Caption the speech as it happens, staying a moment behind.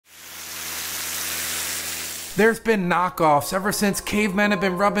There's been knockoffs ever since cavemen have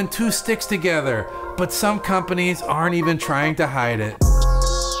been rubbing two sticks together, but some companies aren't even trying to hide it.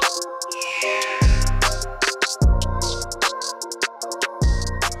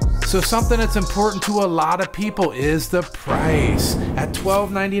 So something that's important to a lot of people is the price. At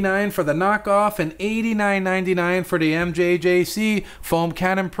 $12.99 for the knockoff and $89.99 for the MJJC Foam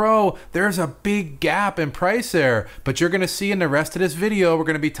Cannon Pro, there's a big gap in price there. But you're gonna see in the rest of this video, we're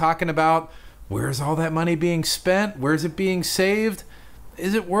gonna be talking about where's all that money being spent? Where's it being saved?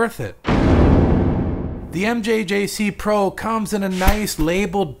 Is it worth it? The MJJC Pro comes in a nice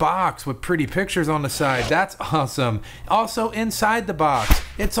labeled box with pretty pictures on the side. That's awesome. Also inside the box,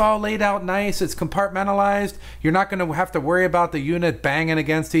 it's all laid out nice. It's compartmentalized. You're not going to have to worry about the unit banging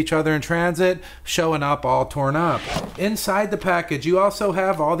against each other in transit, showing up all torn up. Inside the package, you also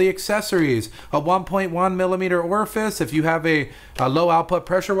have all the accessories. A 1.1 millimeter orifice if you have a low output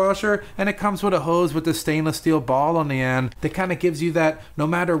pressure washer, and it comes with a hose with a stainless steel ball on the end that kind of gives you that no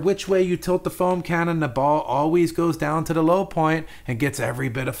matter which way you tilt the foam cannon, the ball always goes down to the low point and gets every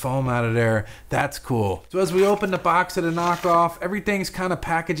bit of foam out of there. That's cool. So as we open the box of the knockoff, everything's kind of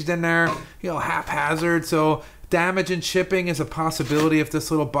packaged in there, haphazard. So damage in shipping is a possibility. If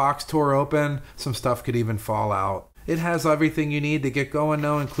this little box tore open, some stuff could even fall out. It has everything you need to get going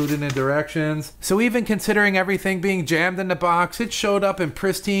though, including the directions. So even considering everything being jammed in the box, it showed up in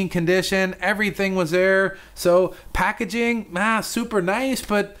pristine condition. Everything was there. So packaging, super nice,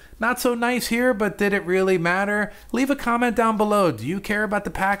 but not so nice here. But did it really matter? Leave a comment down below. Do you care about the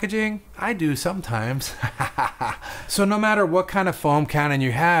packaging? I do sometimes. So no matter what kind of foam cannon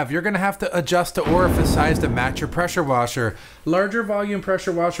you have, you're gonna have to adjust the orifice size to match your pressure washer. Larger volume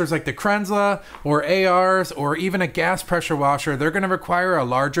pressure washers like the Krenzla or ARs or even a gas pressure washer, they're gonna require a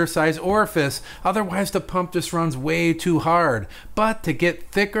larger size orifice. Otherwise the pump just runs way too hard. But to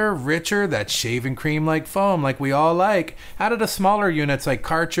get thicker, richer, that shaving cream like foam like we all like, out of the smaller units like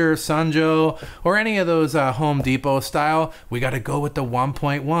Karcher, Sunjo, or any of those Home Depot style, we gotta go with the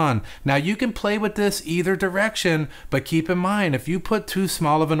 1.1. Now you can play with this either direction, but keep in mind, if you put too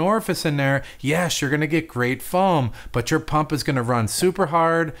small of an orifice in there, yes, you're gonna get great foam, but your pump is gonna run super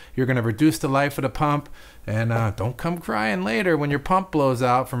hard, you're gonna reduce the life of the pump, and don't come crying later when your pump blows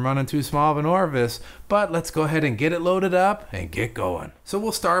out from running too small of an orifice. But let's go ahead and get it loaded up and get going. So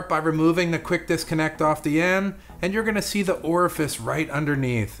we'll start by removing the quick disconnect off the end, and you're gonna see the orifice right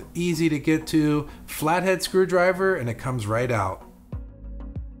underneath. Easy to get to, flathead screwdriver, and it comes right out.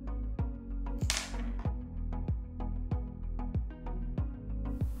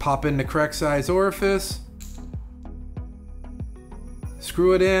 Pop in the correct size orifice,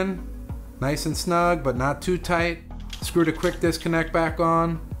 screw it in, nice and snug, but not too tight. Screw the quick disconnect back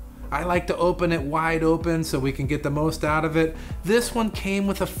on. I like to open it wide open so we can get the most out of it. This one came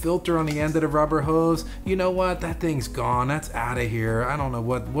with a filter on the end of the rubber hose. You know what? That thing's gone. That's out of here. I don't know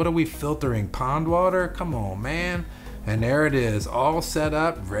what are we filtering? Pond water? Come on, man. And there it is, all set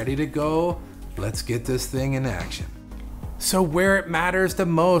up, ready to go. Let's get this thing in action. So where it matters the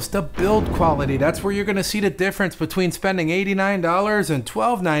most, the build quality. That's where you're gonna see the difference between spending $89 and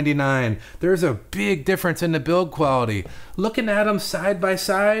 $12.99. There's a big difference in the build quality. Looking at them side by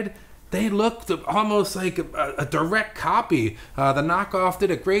side, they look almost like a direct copy. The knockoff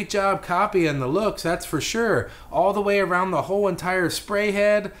did a great job copying the looks, that's for sure. All the way around the whole entire spray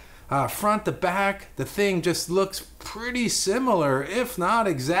head, front to back, the thing just looks pretty similar, if not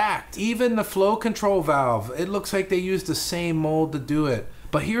exact. Even the flow control valve, it looks like they used the same mold to do it.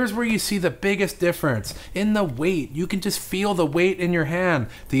 But here's where you see the biggest difference in the weight. You can just feel the weight in your hand.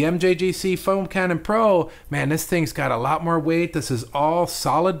 The MJJC Foam Cannon Pro, man, this thing's got a lot more weight. This is all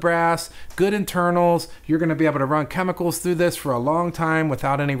solid brass, good internals. You're gonna be able to run chemicals through this for a long time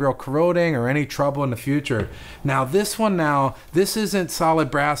without any real corroding or any trouble in the future. Now this one this isn't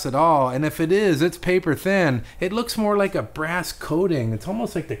solid brass at all. And if it is, it's paper thin. It looks more like a brass coating. It's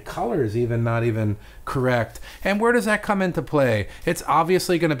almost like the color is even not even correct. And where does that come into play? It's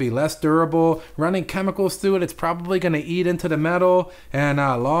obviously going to be less durable. Running chemicals through it, it's probably going to eat into the metal, and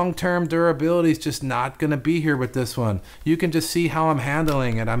long-term durability is just not going to be here with this one. You can just see how I'm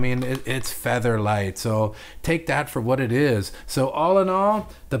handling it. I mean, it's feather light, so take that for what it is. So all in all,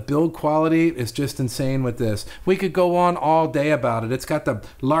 the build quality is just insane with this. We could go on all day about it. It's got the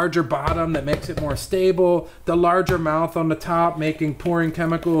larger bottom that makes it more stable, the larger mouth on the top making pouring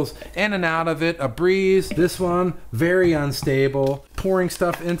chemicals in and out of it a breeze. This one, very unstable. Pouring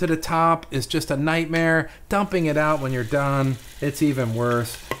stuff into the top is just a nightmare. Dumping it out when you're done, it's even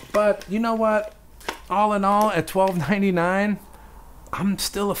worse. But you know what? All in all, at $12.99, I'm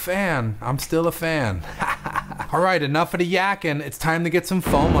still a fan. I'm still a fan. Alright, enough of the yakking. It's time to get some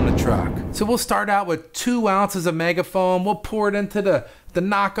foam on the truck. So we'll start out with 2 ounces of Mega Foam. We'll pour it into the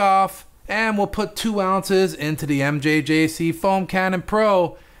knockoff, and we'll put 2 ounces into the MJJC Foam Cannon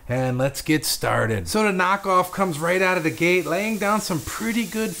Pro. And let's get started. So the knockoff comes right out of the gate, laying down some pretty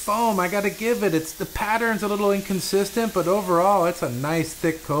good foam. I gotta give it. The pattern's a little inconsistent, but overall it's a nice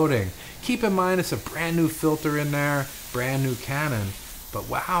thick coating. Keep in mind it's a brand new filter in there, brand new cannon. But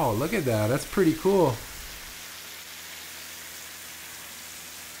wow, look at that. That's pretty cool.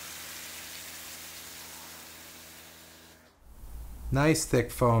 Nice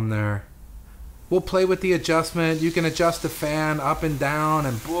thick foam there. We'll play with the adjustment. You can adjust the fan up and down,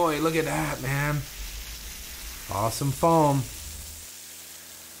 and boy, look at that, man. Awesome foam.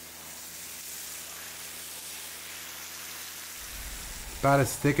 About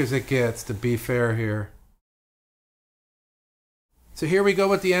as thick as it gets, to be fair here. So here we go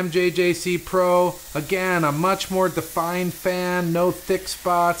with the MJJC Pro. Again, a much more defined fan, no thick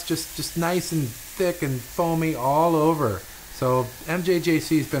spots, just nice and thick and foamy all over. So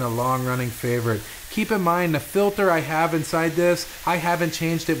MJJC's been a long-running favorite. Keep in mind the filter I have inside this, I haven't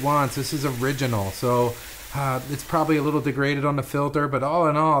changed it once. This is original, so it's probably a little degraded on the filter, but all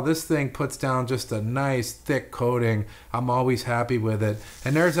in all, this thing puts down just a nice thick coating. I'm always happy with it.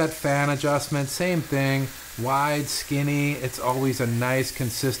 And there's that fan adjustment, same thing, wide, skinny. It's always a nice,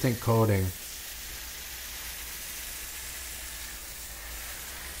 consistent coating.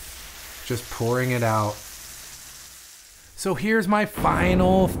 Just pouring it out. So here's my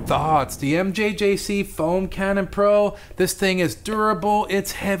final thoughts. The MJJC Foam Cannon Pro, this thing is durable,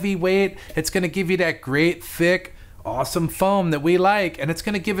 it's heavyweight, it's gonna give you that great, thick, awesome foam that we like, and it's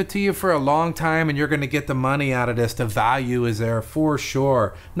gonna give it to you for a long time, and you're gonna get the money out of this. The value is there for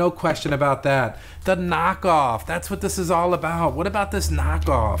sure. No question about that. The knockoff, that's what this is all about. What about this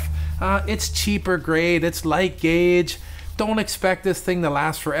knockoff? It's cheaper grade, it's light gauge. Don't expect this thing to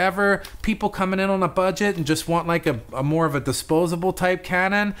last forever. People coming in on a budget and just want like a more of a disposable type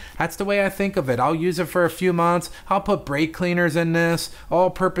cannon, that's the way I think of it. I'll use it for a few months. I'll put brake cleaners in this,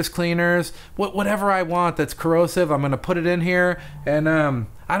 all-purpose cleaners, whatever I want that's corrosive, I'm gonna put it in here, and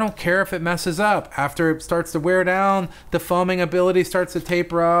I don't care if it messes up. After it starts to wear down, the foaming ability starts to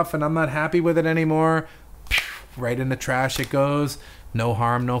taper off, and I'm not happy with it anymore. Right in the trash it goes. No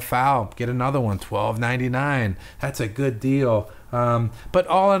harm, no foul. Get another one, $12.99. That's a good deal. But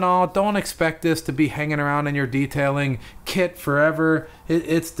all in all, don't expect this to be hanging around in your detailing kit forever.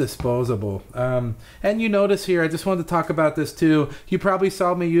 It's disposable. And you notice here, I just wanted to talk about this too. You probably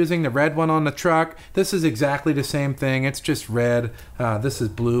saw me using the red one on the truck. This is exactly the same thing. It's just red. This is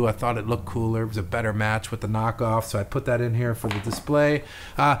blue. I thought it looked cooler. It was a better match with the knockoff, so I put that in here for the display.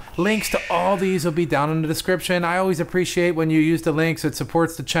 Links to all these will be down in the description. I always appreciate when you use the links. It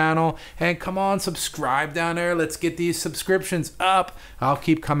supports the channel. And come on, subscribe down there. Let's get these subscriptions up. I'll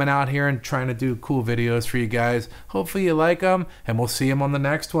keep coming out here and trying to do cool videos for you guys. Hopefully you like them, and we'll see them on the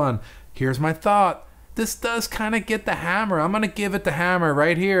next one. Here's my thought. This does kind of get the hammer. I'm gonna give it the hammer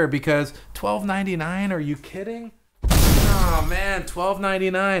right here because $12.99, are you kidding? Oh man,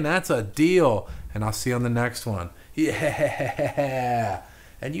 $12.99, that's a deal. And I'll see you on the next one. Yeah.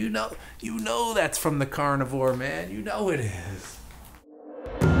 And you know that's from the carnivore, man. You know it is.